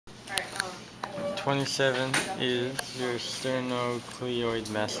27 is your sternocleidomastoid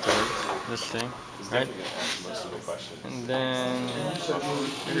mastoid, this thing, right? And then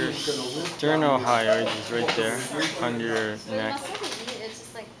your sternohyoid is right there on your neck.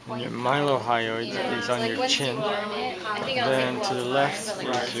 And your mylohyoid is on your chin. Then to the left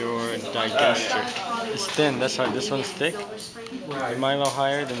is your digastric. It's thin, that's why this one's thick. The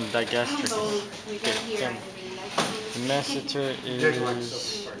mylohyoid and the digastric is thin. The masseter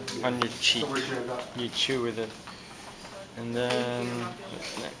is on your cheek. You chew with it. And then,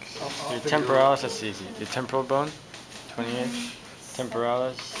 what's next? Your temporalis, that's easy. Your temporal bone, 28.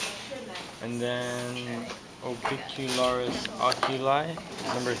 Temporalis. And then orbicularis oculi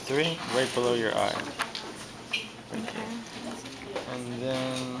is number 3, right below your eye. Okay. And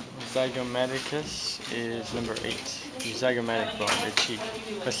then zygomaticus is number 8. Your zygomatic bone, your cheek.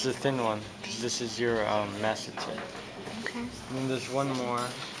 That's the thin one, because this is your masseter. Okay. And then there's one more.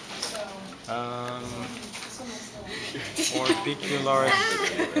 Orbicularis,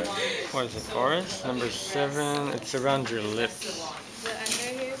 what is it, oris? Number 7, it's around your lips.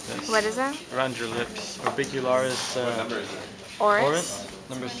 What is that? Around your lips. Orbicularis Oris?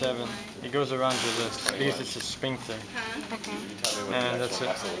 Number 7. It goes around your lips because it's a sphincter. Okay. And that's it.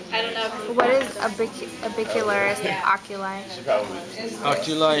 What is orbicularis and oculi?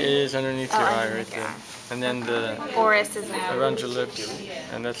 Oculi is underneath your eye right there. eye. And then the Oris is around your lips.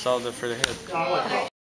 And that's all for the head.